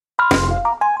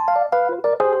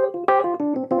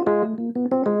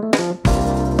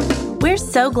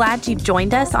so glad you've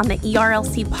joined us on the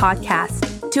ERLC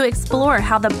podcast to explore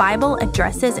how the Bible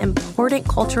addresses important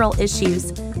cultural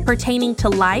issues pertaining to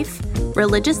life,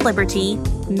 religious liberty,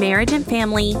 marriage and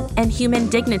family, and human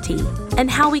dignity, and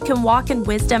how we can walk in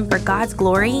wisdom for God's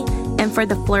glory and for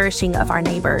the flourishing of our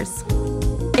neighbors.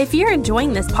 If you're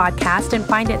enjoying this podcast and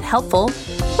find it helpful,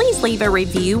 please leave a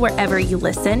review wherever you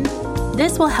listen.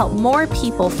 This will help more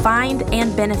people find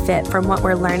and benefit from what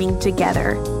we're learning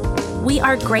together. We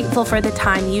are grateful for the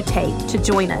time you take to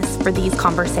join us for these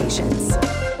conversations.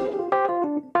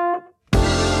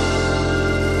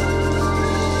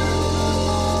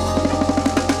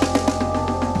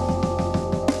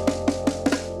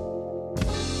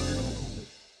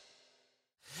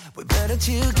 We're better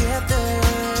together.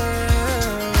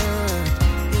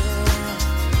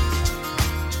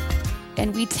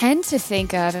 And we tend to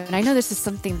think of, and I know this is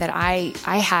something that I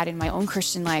had in my own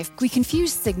Christian life, we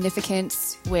confuse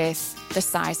significance with the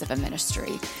size of a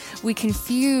ministry. We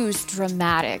confuse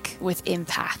dramatic with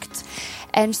impact.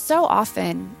 And so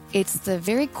often, it's the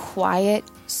very quiet,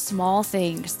 small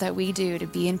things that we do to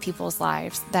be in people's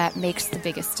lives that makes the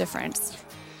biggest difference.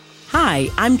 Hi,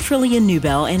 I'm Trillian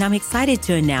Newbell, and I'm excited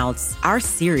to announce our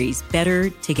series,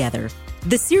 Better Together.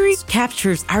 The series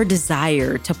captures our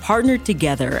desire to partner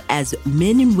together as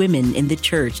men and women in the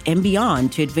church and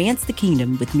beyond to advance the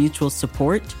kingdom with mutual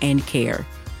support and care.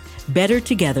 Better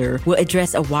Together will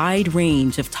address a wide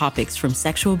range of topics from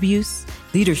sexual abuse,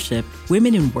 leadership,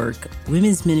 women in work,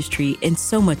 women's ministry, and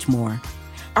so much more.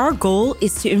 Our goal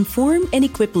is to inform and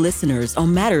equip listeners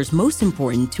on matters most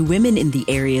important to women in the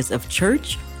areas of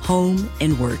church, home,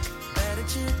 and work. Better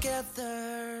together.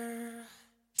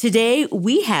 Today,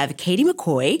 we have Katie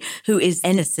McCoy, who is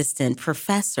an assistant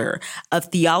professor of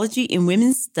theology and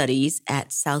women's studies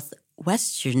at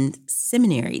Southwestern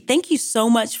Seminary. Thank you so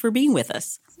much for being with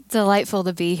us. Delightful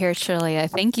to be here, Trillia.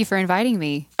 Thank you for inviting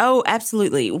me. Oh,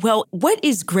 absolutely. Well, what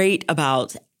is great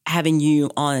about having you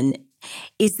on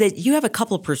is that you have a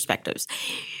couple of perspectives.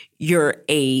 You're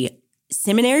a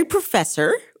seminary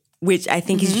professor, which I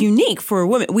think is unique for a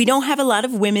woman. We don't have a lot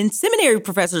of women seminary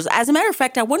professors. As a matter of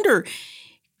fact, I wonder,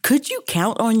 could you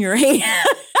count on your hand?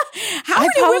 I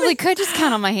probably could just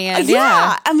count on my hand.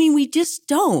 Yeah. I mean, we just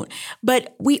don't.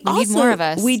 But we also need more of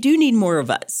us. We do need more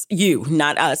of us. You,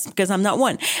 not us, because I'm not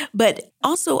one. But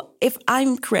also, if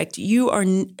I'm correct, you are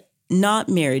not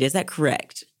married. Is that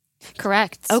correct?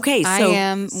 Correct. Okay, so I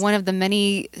am one of the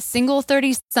many single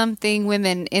 30-something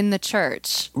women in the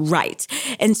church. Right.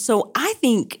 And so I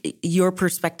think your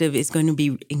perspective is going to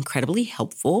be incredibly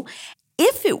helpful.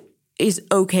 If it is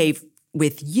okay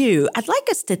with you, I'd like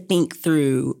us to think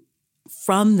through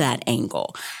from that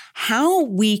angle how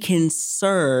we can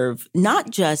serve, not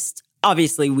just,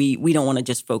 obviously we don't want to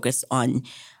just focus on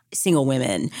single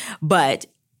women, but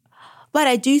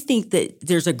I do think that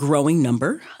there's a growing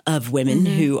number of women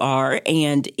who are,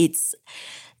 and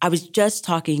I was just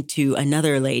talking to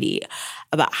another lady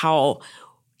about how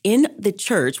in the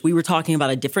church, we were talking about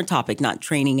a different topic, not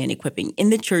training and equipping.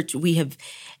 In the church, we have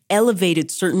elevated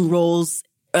certain roles,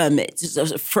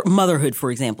 for motherhood, for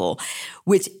example,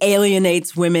 which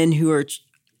alienates women who are,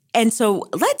 and so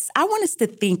I want us to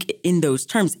think in those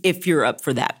terms if you're up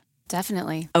for that.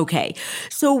 Definitely. Okay.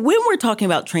 So when we're talking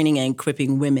about training and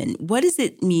equipping women, what does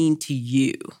it mean to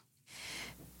you?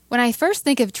 When I first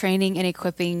think of training and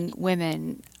equipping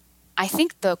women, I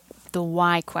think the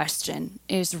why question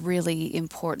is really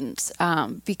important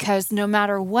because no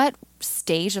matter what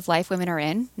stage of life women are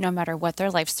in, no matter what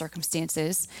their life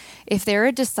circumstances, if they're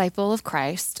a disciple of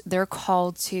Christ, they're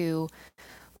called to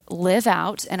live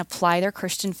out and apply their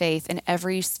Christian faith in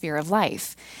every sphere of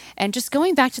life. And just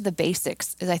going back to the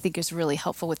basics I think is really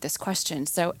helpful with this question.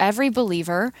 So every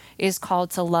believer is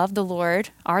called to love the Lord,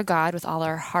 our God, with all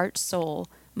our heart, soul,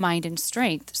 mind, and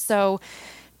strength. So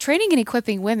training and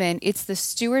equipping women, it's the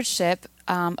stewardship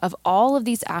of all of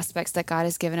these aspects that God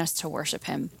has given us to worship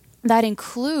Him. That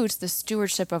includes the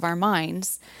stewardship of our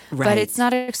minds, but it's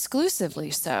not exclusively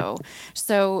so.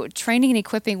 So training and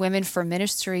equipping women for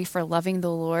ministry, for loving the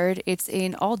Lord, it's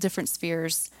in all different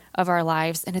spheres of our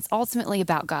lives, and it's ultimately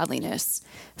about godliness,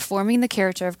 forming the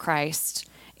character of Christ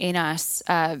in us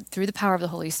through the power of the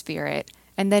Holy Spirit,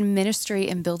 and then ministry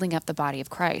and building up the body of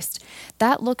Christ.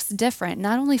 That looks different,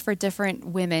 not only for different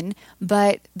women,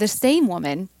 but the same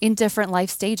woman in different life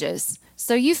stages.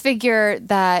 So you figure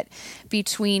that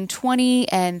between 20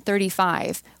 and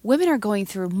 35, women are going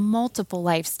through multiple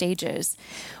life stages.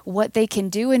 What they can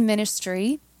do in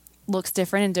ministry looks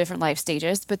different in different life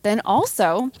stages, but then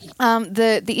also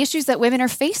the issues that women are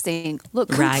facing look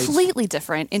completely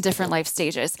different in different life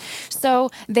stages.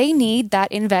 So they need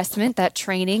that investment, that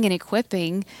training and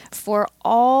equipping for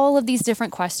all of these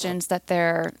different questions that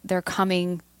they're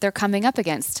coming up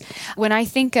against. When I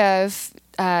think of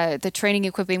the training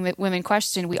equipping women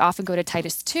question, we often go to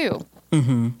Titus 2.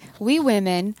 Mm-hmm. We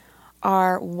women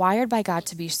are wired by God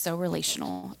to be so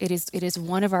relational. It is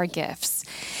one of our gifts.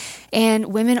 And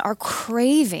women are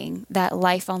craving that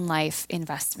life on life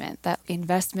investment, that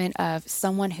investment of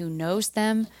someone who knows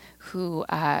them, who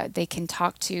they can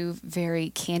talk to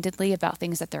very candidly about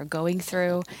things that they're going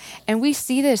through. And we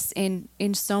see this in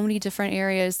so many different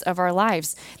areas of our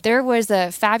lives. There was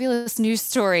a fabulous news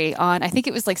story on, I think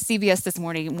it was like CBS this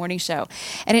morning show.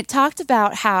 And it talked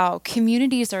about how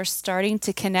communities are starting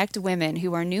to connect women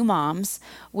who are new moms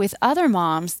with other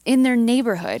moms in their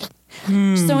neighborhood.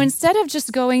 So instead of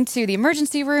just going to the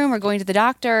emergency room or going to the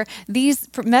doctor, these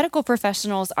medical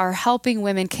professionals are helping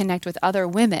women connect with other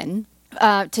women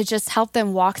to just help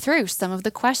them walk through some of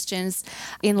the questions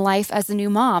in life as a new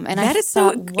mom. And that I is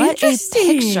thought, so what a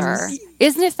picture.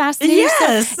 Isn't it fascinating?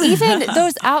 Yes. So even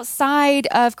those outside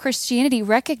of Christianity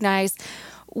recognize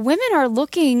women are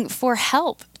looking for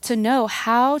help to know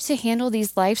how to handle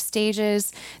these life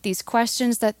stages, these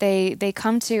questions that they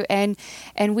come to. And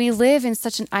we live in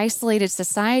such an isolated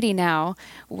society now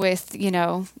with,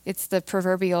 it's the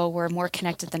proverbial, we're more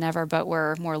connected than ever, but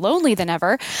we're more lonely than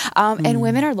ever. And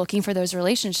women are looking for those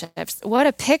relationships. What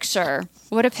a picture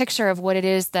of what it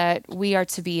is that we are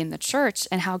to be in the church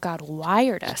and how God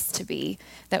wired us to be,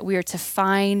 that we are to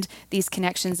find these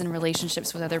connections and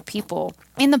relationships with other people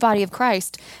in the body of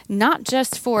Christ, not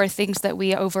just for things that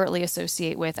we overtly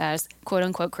associate with as quote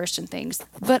unquote Christian things,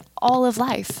 but all of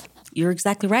life. You're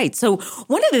exactly right. So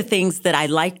one of the things that I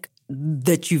like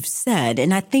that you've said,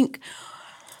 and I think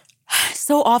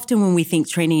so often when we think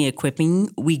training and equipping,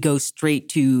 we go straight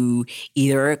to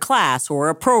either a class or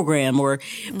a program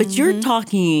but you're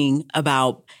talking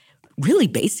about really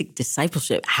basic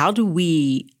discipleship. How do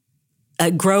we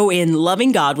grow in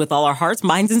loving God with all our hearts,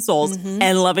 minds, and souls,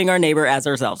 and loving our neighbor as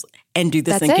ourselves, and do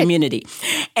this in community?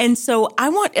 And so I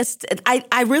want us to, I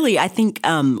think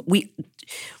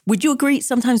would you agree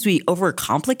sometimes we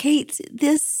overcomplicate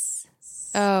this?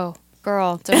 Oh,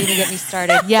 girl, don't even get me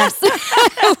started. Yes.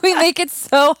 We make it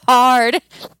so hard.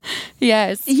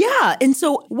 Yes. Yeah. And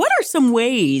so what are some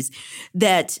ways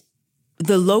that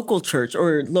the local church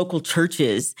or local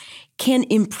churches can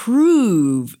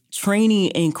improve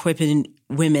training and equipping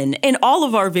women in all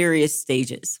of our various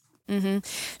stages? Mm-hmm.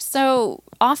 So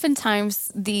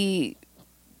oftentimes that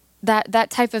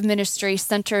type of ministry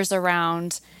centers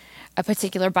around a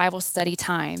particular Bible study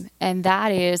time, and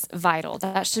that is vital.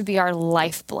 That should be our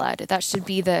lifeblood. That should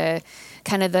be the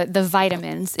kind of the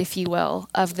vitamins, if you will,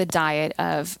 of the diet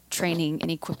of training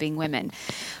and equipping women.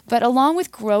 But along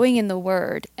with growing in the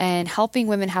Word and helping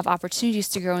women have opportunities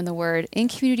to grow in the Word in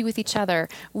community with each other,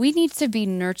 we need to be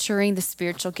nurturing the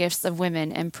spiritual gifts of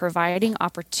women and providing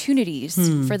opportunities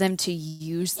for them to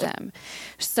use them.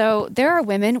 So there are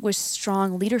women with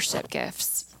strong leadership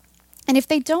gifts. And if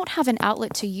they don't have an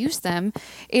outlet to use them,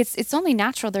 it's only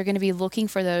natural they're going to be looking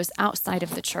for those outside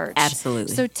of the church.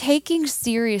 Absolutely. So taking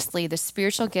seriously the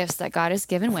spiritual gifts that God has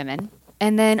given women,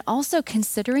 and then also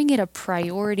considering it a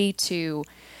priority to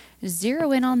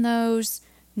zero in on those,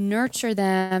 nurture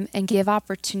them, and give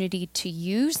opportunity to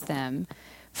use them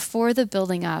for the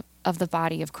building up of the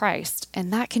body of Christ.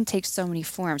 And that can take so many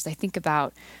forms. I think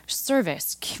about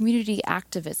service, community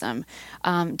activism,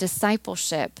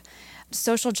 discipleship,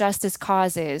 social justice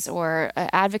causes, or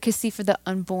advocacy for the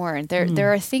unborn.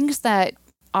 There are things that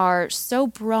are so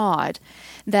broad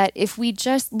that if we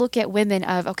just look at women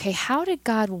of, okay, how did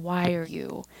God wire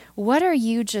you? What are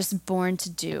you just born to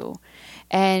do?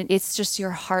 And it's just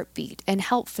your heartbeat, and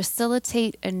help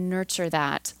facilitate and nurture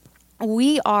that.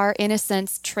 We are, in a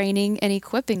sense, training and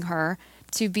equipping her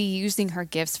to be using her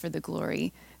gifts for the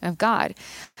glory of God.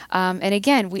 And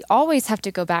again, we always have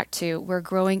to go back to, we're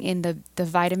growing in the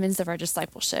vitamins of our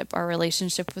discipleship, our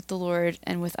relationship with the Lord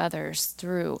and with others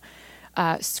through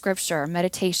scripture,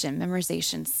 meditation,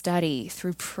 memorization, study,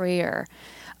 through prayer,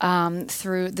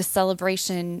 through the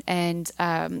celebration and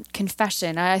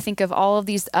confession. I think of all of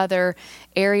these other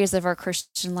areas of our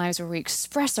Christian lives where we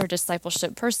express our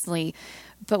discipleship personally.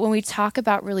 But when we talk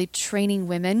about really training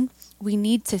women, we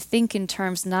need to think in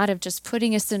terms not of just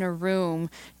putting us in a room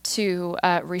to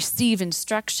receive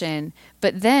instruction,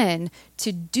 but then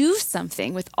to do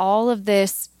something with all of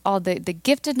this all the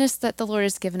giftedness that the Lord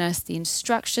has given us, the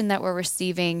instruction that we're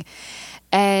receiving.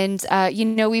 And,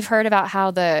 we've heard about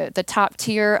how the top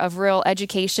tier of real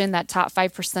education, that top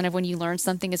 5% of when you learn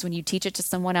something is when you teach it to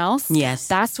someone else. Yes.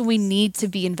 That's when we need to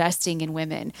be investing in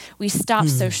women. We stop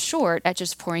so short at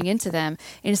just pouring into them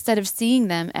instead of seeing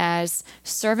them as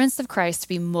servants of Christ to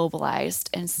be mobilized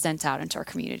and sent out into our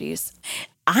communities.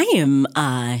 I am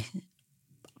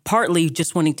partly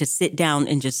just wanting to sit down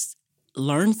and just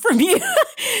learn from you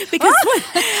because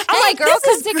I'm like, girl,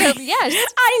 come take over. Yes,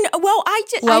 I know.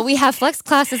 Well, we have flex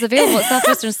classes available at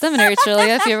Southwestern Seminary,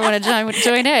 Trillia, if you ever want to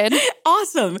join in.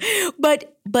 Awesome,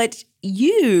 but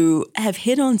you have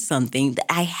hit on something that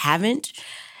I haven't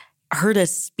heard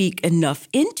us speak enough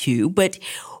into. But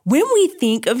when we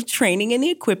think of training and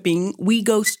equipping, we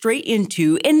go straight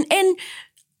into and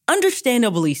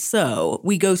understandably so,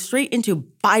 we go straight into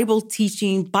Bible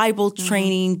teaching, Bible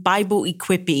training, Bible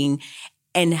equipping,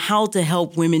 and how to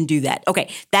help women do that. Okay,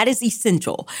 that is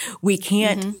essential. We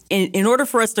can't, in order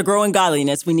for us to grow in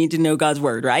godliness, we need to know God's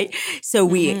word, right? So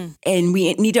we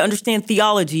need to understand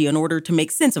theology in order to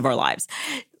make sense of our lives.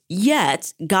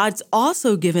 Yet, God's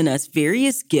also given us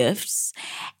various gifts.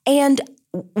 And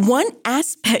one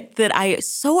aspect that I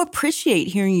so appreciate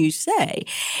hearing you say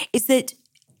is that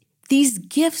these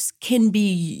gifts can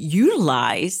be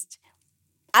utilized,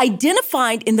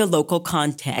 identified in the local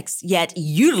context, yet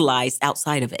utilized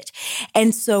outside of it.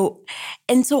 And so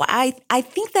I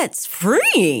think that's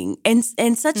freeing and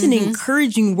such an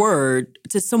encouraging word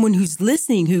to someone who's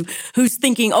listening, who's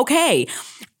thinking, okay,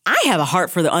 I have a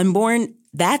heart for the unborn.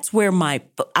 That's where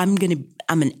I'm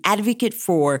an advocate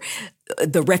for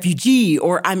the refugee,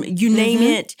 or you name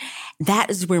it. That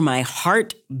is where my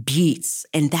heart beats.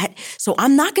 So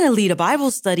I'm not going to lead a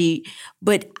Bible study,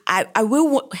 but I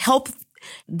will help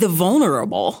the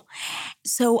vulnerable.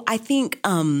 So I think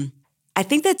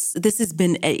this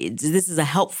is a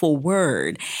helpful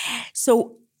word.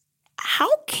 So how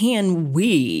can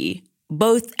we,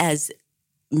 both as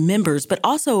members, but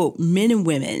also men and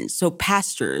women, so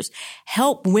pastors,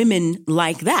 help women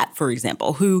like that, for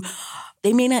example, who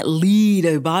they may not lead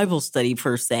a Bible study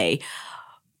per se,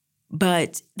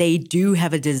 but they do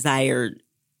have a desire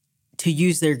to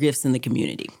use their gifts in the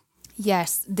community?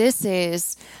 Yes, this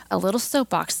is a little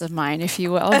soapbox of mine, if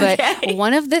you will. But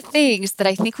one of the things that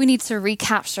I think we need to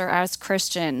recapture as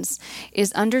Christians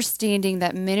is understanding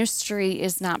that ministry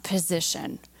is not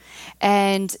position.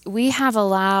 And we have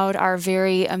allowed our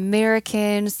very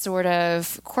American sort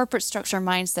of corporate structure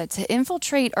mindset to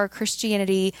infiltrate our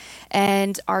Christianity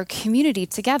and our community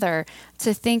together,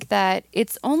 to think that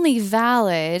it's only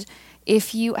valid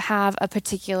if you have a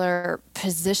particular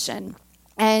position.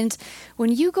 And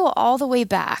when you go all the way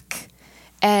back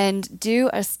and do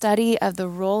a study of the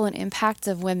role and impact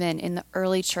of women in the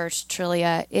early church,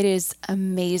 Trillia, it is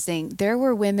amazing. There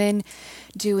were women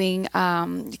doing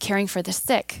caring for the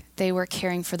sick. They were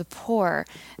caring for the poor.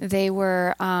 They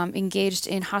were engaged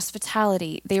in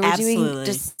hospitality. They were doing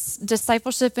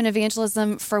discipleship and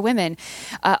evangelism for women.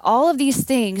 All of these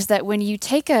things that when you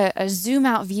take a zoom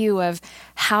out view of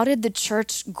how did the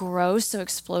church grow so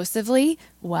explosively,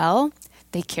 well,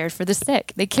 they cared for the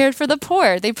sick. They cared for the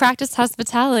poor. They practiced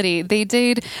hospitality. They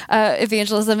did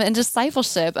evangelism and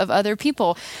discipleship of other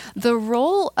people. The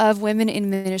role of women in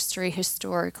ministry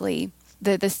historically,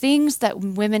 the things that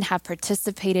women have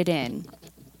participated in,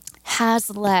 has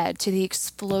led to the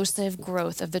explosive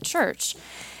growth of the church.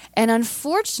 And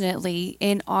unfortunately,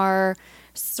 in our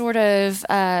sort of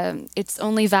it's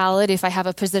only valid if I have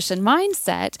a position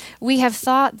mindset, we have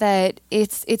thought that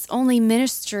it's only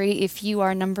ministry if you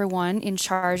are, number one, in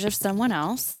charge of someone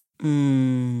else.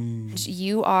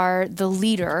 You are the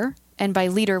leader, and by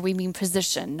leader we mean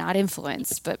position, not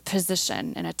influence, but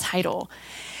position and a title.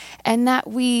 And that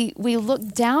we look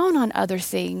down on other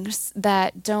things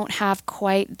that don't have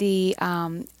quite the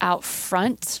out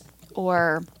front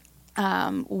or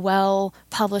well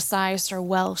publicized or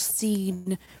well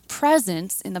seen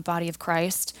presence in the body of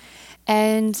Christ,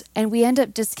 and we end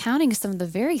up discounting some of the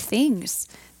very things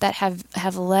that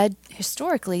have led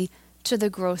historically to the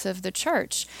growth of the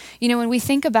church. When we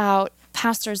think about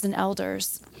pastors and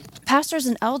elders,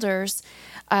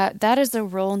 that is a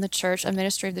role in the church, a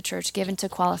ministry of the church given to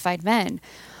qualified men.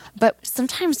 But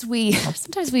sometimes we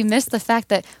miss the fact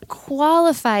that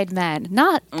qualified men,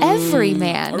 not every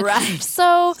man. Right.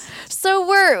 So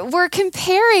we're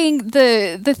comparing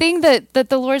the thing that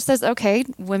the Lord says, okay,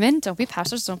 women, don't be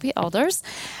pastors, don't be elders.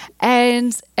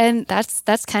 And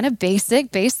that's kind of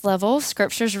base level.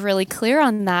 Scripture's really clear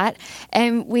on that.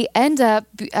 And we end up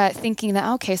thinking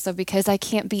that, okay, so because I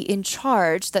can't be in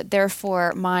charge, that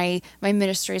therefore my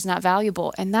ministry is not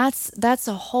valuable. And that's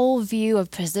a whole view of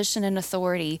position and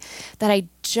authority that I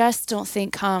just don't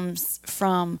think comes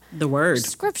from the Word.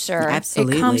 Scripture.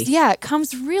 Absolutely. It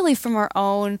comes really from our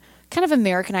own kind of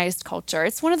Americanized culture.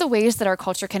 It's one of the ways that our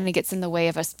culture kind of gets in the way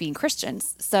of us being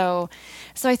Christians. So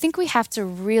I think we have to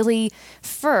really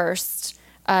first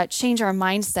change our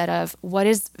mindset of what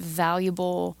is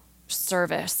valuable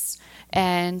service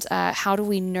and how do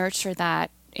we nurture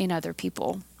that in other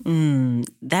people.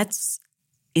 That's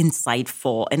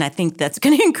insightful, and I think that's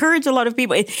going to encourage a lot of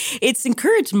people. It's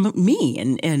encouraged me,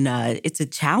 and it's a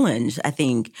challenge, I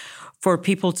think, for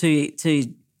people to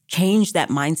change that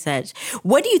mindset.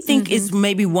 What do you think is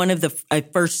maybe one of the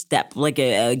first step, like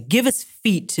give us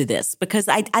feet to this? Because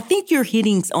I think you're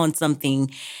hitting on something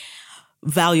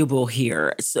valuable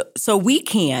here. So we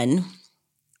can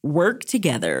work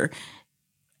together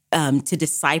to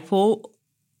disciple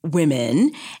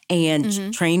women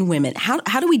and train women.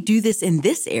 How do we do this in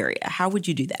this area? How would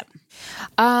you do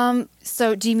that?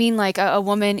 So do you mean like a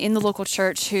woman in the local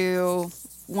church who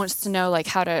wants to know like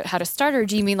how to start, or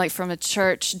do you mean like from a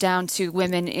church down to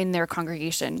women in their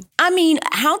congregation? I mean,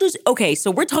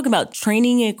 so we're talking about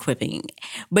training and equipping,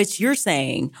 but you're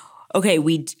saying, okay,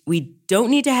 we don't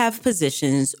need to have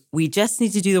positions. We just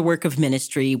need to do the work of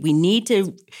ministry. We need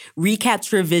to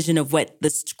recapture a vision of what the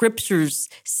scriptures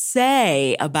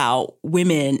say about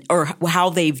women or how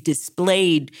they've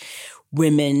displayed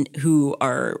women who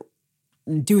are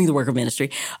doing the work of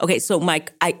ministry. Okay, so my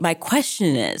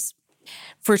question is,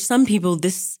 for some people,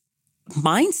 this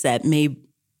mindset may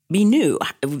be new.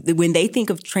 When they think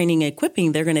of training and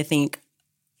equipping, they're going to think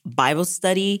Bible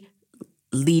study,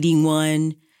 leading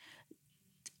one,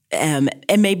 and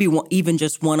maybe even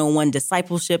just one-on-one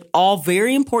discipleship, all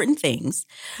very important things.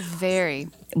 Very.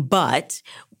 But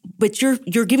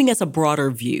you're giving us a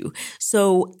broader view.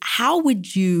 So are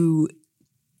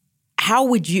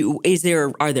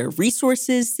there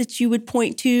resources that you would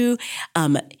point to?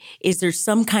 Is there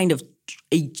some kind of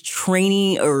a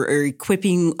training or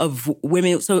equipping of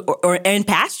women and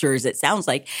pastors, it sounds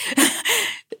like,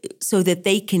 so that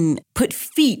they can put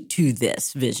feet to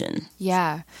this vision?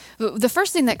 Yeah. The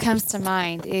first thing that comes to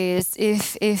mind is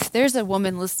if there's a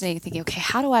woman listening thinking, okay,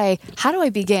 how do I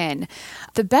begin?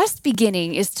 The best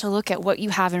beginning is to look at what you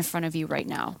have in front of you right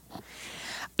now.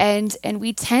 And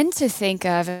we tend to think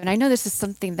of, and I know this is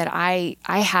something that I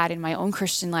had in my own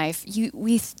Christian life,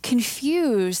 we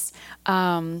confuse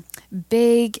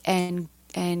big and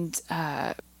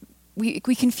we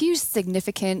confuse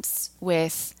significance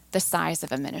with the size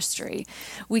of a ministry.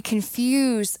 We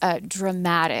confuse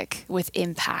dramatic with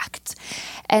impact.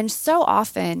 And so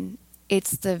often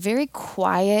it's the very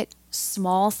quiet,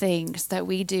 small things that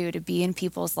we do to be in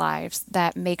people's lives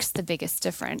that makes the biggest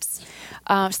difference.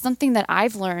 Something that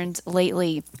I've learned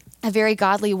lately, a very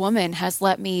godly woman has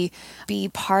let me be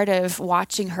part of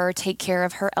watching her take care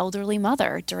of her elderly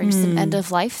mother during some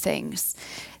end-of-life things.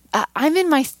 I'm in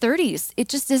my 30s. It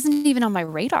just isn't even on my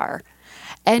radar.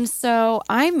 And so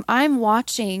I'm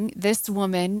watching this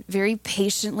woman very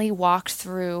patiently walk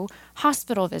through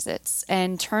hospital visits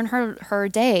and turn her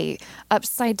day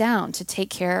upside down to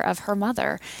take care of her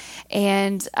mother.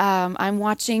 And I'm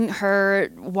watching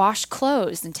her wash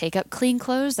clothes and take up clean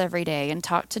clothes every day and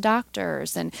talk to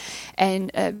doctors and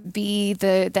be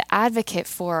the advocate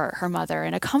for her mother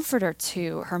and a comforter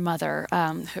to her mother.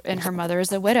 And her mother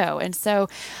is a widow. And so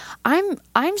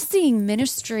I'm seeing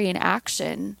ministry in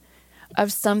action of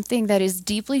something that is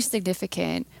deeply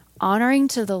significant, honoring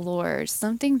to the Lord,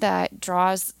 something that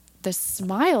draws the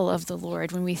smile of the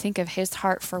Lord when we think of his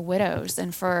heart for widows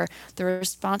and for the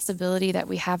responsibility that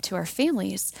we have to our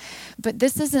families. But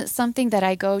this isn't something that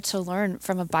I go to learn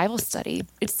from a Bible study.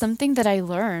 It's something that I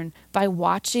learn by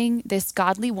watching this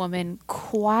godly woman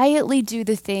quietly do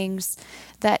the things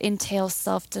that entail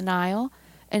self-denial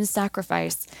and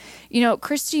sacrifice. You know,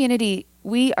 Christianity,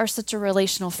 we are such a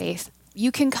relational faith. You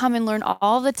can come and learn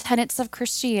all the tenets of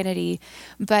Christianity,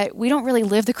 but we don't really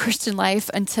live the Christian life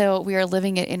until we are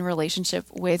living it in relationship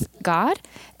with God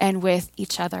and with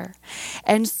each other.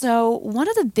 And so one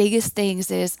of the biggest things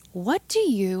is, what do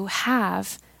you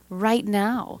have right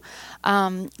now.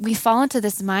 We fall into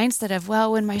this mindset of,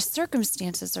 well, when my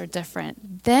circumstances are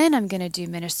different, then I'm going to do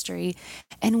ministry.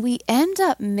 And we end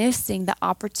up missing the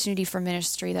opportunity for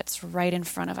ministry that's right in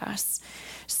front of us.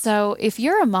 So if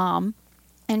you're a mom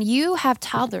and you have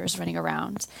toddlers running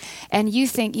around and you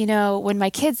think, when my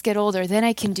kids get older, then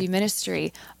I can do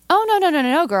ministry. Oh,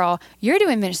 no, girl. You're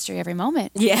doing ministry every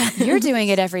moment. Yeah. You're doing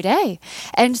it every day.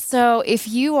 And so if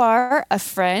you are a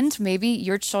friend, maybe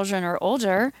your children are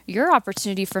older, your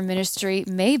opportunity for ministry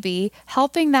may be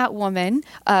helping that woman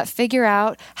figure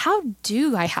out, how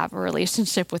do I have a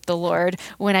relationship with the Lord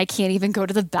when I can't even go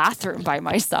to the bathroom by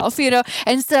myself,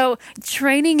 And so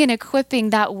training and equipping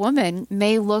that woman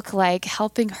may look like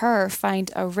helping her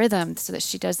find a rhythm so that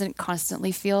she doesn't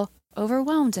constantly feel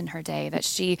overwhelmed in her day, that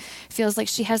she feels like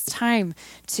she has time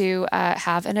to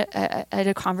have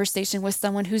a conversation with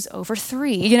someone who's over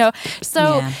 3,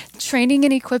 So training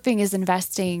and equipping is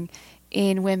investing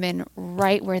in women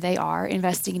right where they are,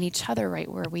 investing in each other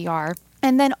right where we are.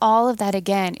 And then all of that,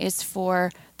 again, is for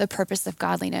the purpose of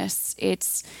godliness.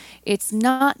 It's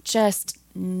not just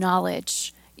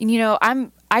knowledge.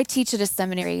 I teach at a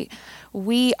seminary.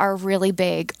 We are really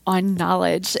big on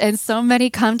knowledge, and so many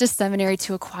come to seminary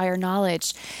to acquire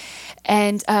knowledge.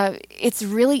 And it's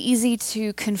really easy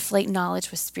to conflate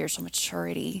knowledge with spiritual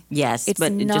maturity. Yes, it's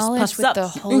but knowledge it just puffs with up. the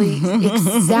Holy.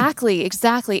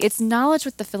 Exactly. It's knowledge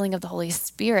with the filling of the Holy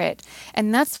Spirit,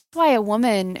 and that's why a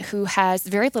woman who has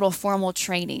very little formal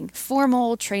training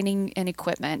and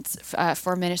equipment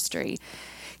for ministry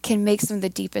can make some of the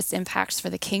deepest impacts for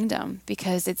the kingdom,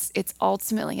 because it's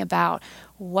ultimately about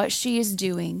what she is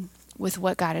doing with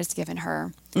what God has given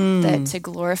her, that to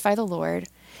glorify the Lord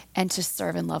and to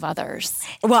serve and love others.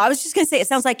 Well, I was just going to say, it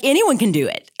sounds like anyone can do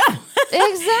it.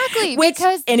 Exactly. Which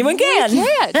because anyone can. We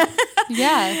can.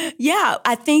 Yeah. Yeah,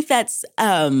 I think that's,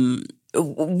 when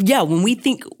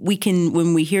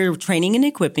we hear training and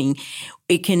equipping,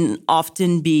 it can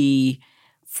often be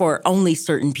for only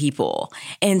certain people.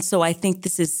 And so I think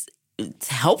it's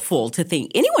helpful to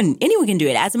think anyone can do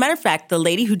it. As a matter of fact, the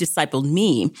lady who discipled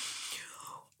me,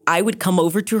 I would come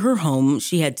over to her home.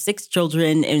 She had 6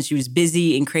 children and she was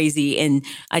busy and crazy. And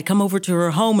I'd come over to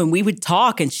her home and we would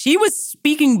talk, and she was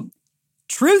speaking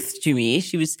truth to me.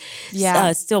 She was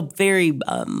still very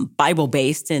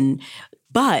Bible-based,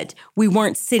 but we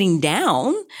weren't sitting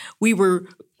down. We were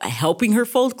helping her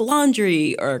fold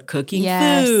laundry or cooking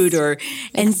food,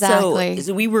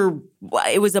 so we were.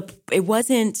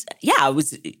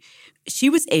 She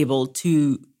was able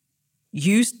to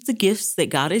use the gifts that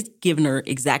God has given her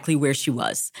exactly where she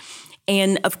was,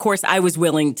 and of course, I was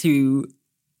willing to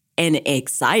and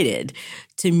excited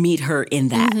to meet her in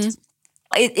that. Mm-hmm.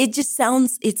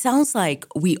 It sounds like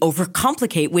we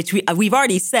overcomplicate, which we've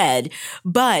already said,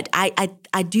 but I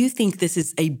do think this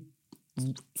is a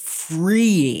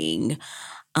freeing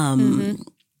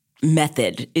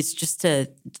method. It's just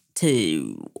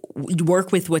to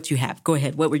work with what you have. Go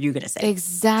ahead. What were you going to say?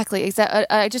 Exactly.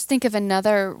 I just think of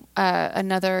another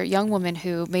young woman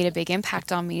who made a big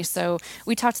impact on me. So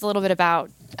we talked a little bit about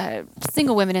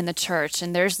single women in the church,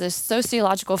 and there's this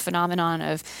sociological phenomenon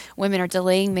of women are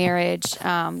delaying marriage.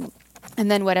 And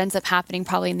then what ends up happening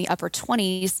probably in the upper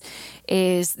 20s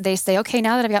is they say, okay,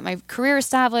 now that I've got my career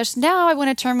established, now I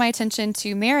want to turn my attention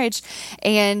to marriage.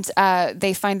 And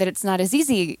they find that it's not as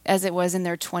easy as it was in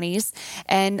their 20s.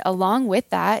 And along with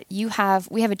that, we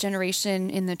have a generation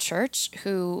in the church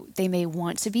who they may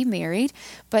want to be married,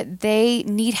 but they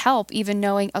need help even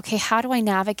knowing, okay, how do I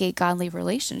navigate godly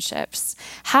relationships?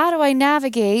 How do I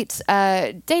navigate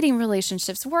dating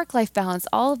relationships, work-life balance,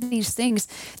 all of these things?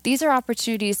 These are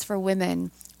opportunities for women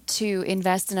to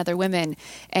invest in other women.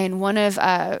 And one of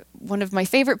my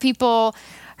favorite people,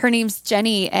 her name's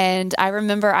Jenny, and I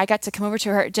remember I got to come over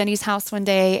to Jenny's house one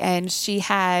day, and she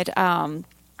had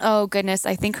oh goodness,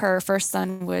 I think her first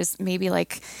son was maybe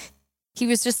he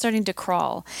was just starting to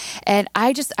crawl. And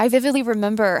I vividly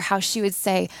remember how she would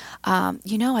say,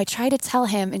 I try to tell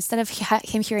him, instead of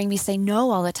him hearing me say no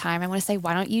all the time, I want to say,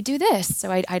 why don't you do this? So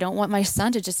I don't want my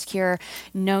son to just hear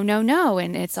no, no, no.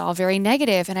 And it's all very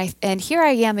negative. And here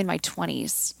I am in my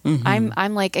 20s. Mm-hmm.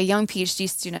 I'm like a young PhD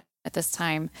student at this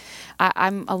time.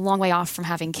 I'm a long way off from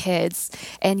having kids.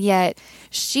 And yet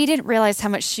she didn't realize how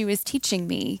much she was teaching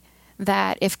me,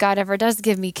 that if God ever does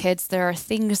give me kids, there are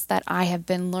things that I have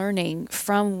been learning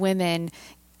from women,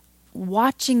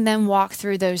 watching them walk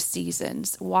through those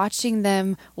seasons, watching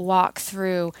them walk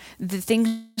through the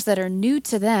things that are new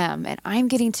to them, and I'm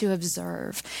getting to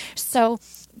observe. So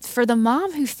for the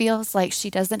mom who feels like she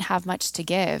doesn't have much to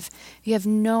give, you have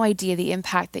no idea the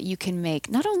impact that you can make,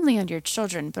 not only on your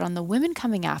children, but on the women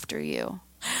coming after you.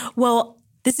 Well,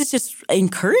 this is just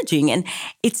encouraging. And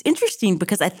it's interesting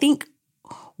because I think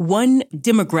one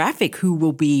demographic who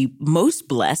will be most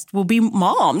blessed will be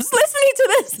moms listening to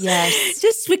this. Yes.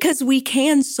 Just because we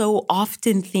can so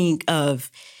often think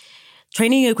of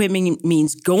training and equipping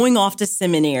means going off to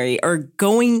seminary or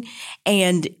going,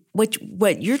 and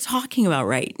what you're talking about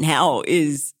right now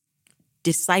is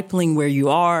discipling where you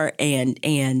are, and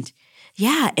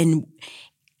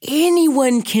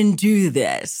anyone can do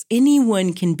this.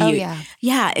 Anyone can be. Oh, yeah.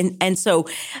 Yeah. And so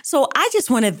I just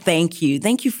want to thank you.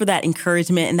 Thank you for that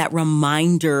encouragement and that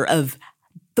reminder of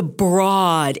the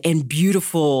broad and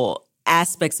beautiful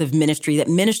aspects of ministry, that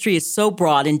ministry is so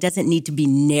broad and doesn't need to be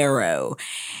narrow.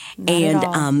 Not at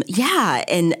all.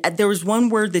 And there was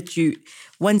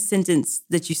one sentence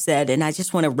that you said, and I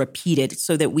just want to repeat it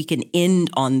so that we can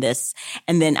end on this.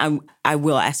 And then I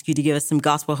will ask you to give us some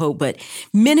gospel hope, but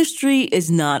ministry is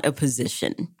not a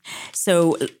position.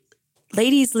 So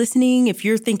ladies listening, if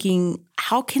you're thinking,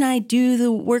 how can I do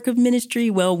the work of ministry?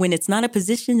 Well, when it's not a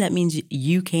position, that means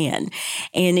you can.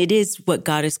 And it is what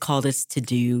God has called us to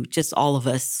do, just all of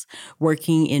us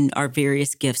working in our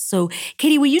various gifts. So,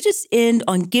 Katie, will you just end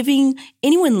on giving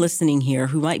anyone listening here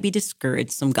who might be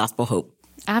discouraged some gospel hope?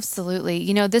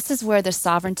 Absolutely. This is where the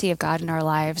sovereignty of God in our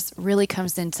lives really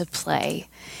comes into play.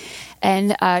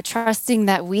 And trusting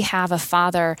that we have a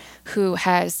Father who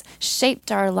has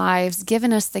shaped our lives,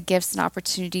 given us the gifts and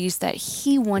opportunities that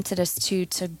He wanted us to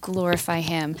glorify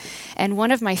Him. And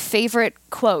one of my favorite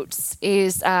quotes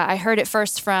is, I heard it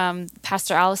first from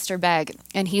Pastor Alistair Begg,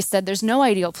 and he said, "There's no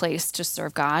ideal place to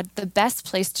serve God. The best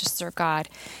place to serve God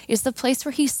is the place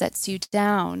where He sets you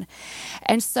down."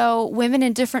 And so women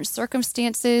in different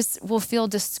circumstances will feel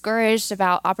discouraged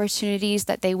about opportunities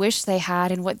that they wish they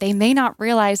had, and what they may not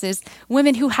realize is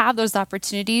women who have those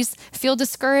opportunities feel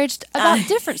discouraged about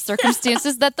different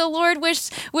circumstances that the Lord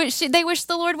they wish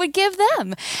the Lord would give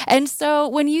them. And so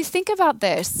when you think about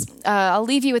this, I'll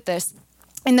leave you with this.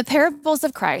 In the parables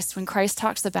of Christ, when Christ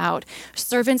talks about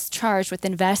servants charged with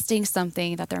investing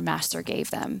something that their master gave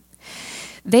them,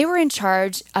 they were in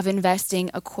charge of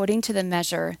investing according to the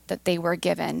measure that they were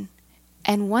given.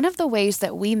 And one of the ways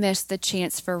that we miss the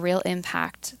chance for real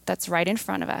impact that's right in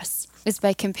front of us is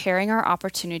by comparing our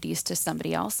opportunities to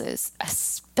somebody else's,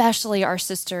 especially our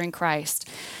sister in Christ.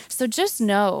 So just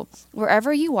know,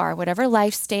 wherever you are, whatever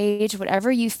life stage,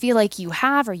 whatever you feel like you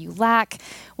have or you lack,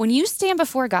 when you stand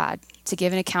before God to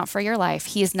give an account for your life,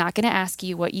 He is not going to ask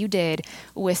you what you did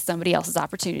with somebody else's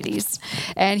opportunities.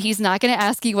 And He's not going to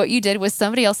ask you what you did with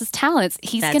somebody else's talents.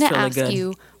 He's going to ask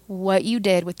you what you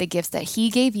did with the gifts that He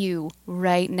gave you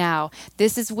right now.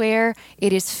 This is where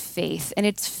it is faith, and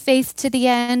it's faith to the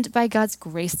end by God's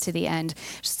grace to the end.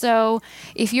 So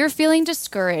if you're feeling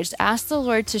discouraged, ask the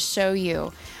Lord to show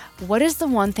you, what is the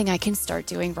one thing I can start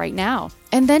doing right now?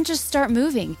 And then just start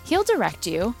moving. He'll direct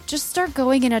you. Just start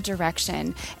going in a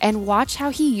direction and watch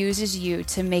how He uses you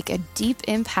to make a deep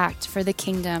impact for the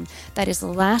kingdom that is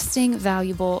lasting,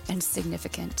 valuable, and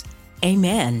significant.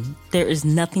 Amen. There is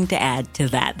nothing to add to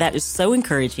that. That is so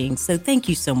encouraging. So thank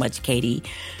you so much, Katie.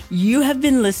 You have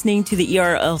been listening to the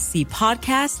ERLC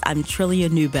podcast. I'm Trillia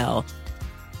Newbell.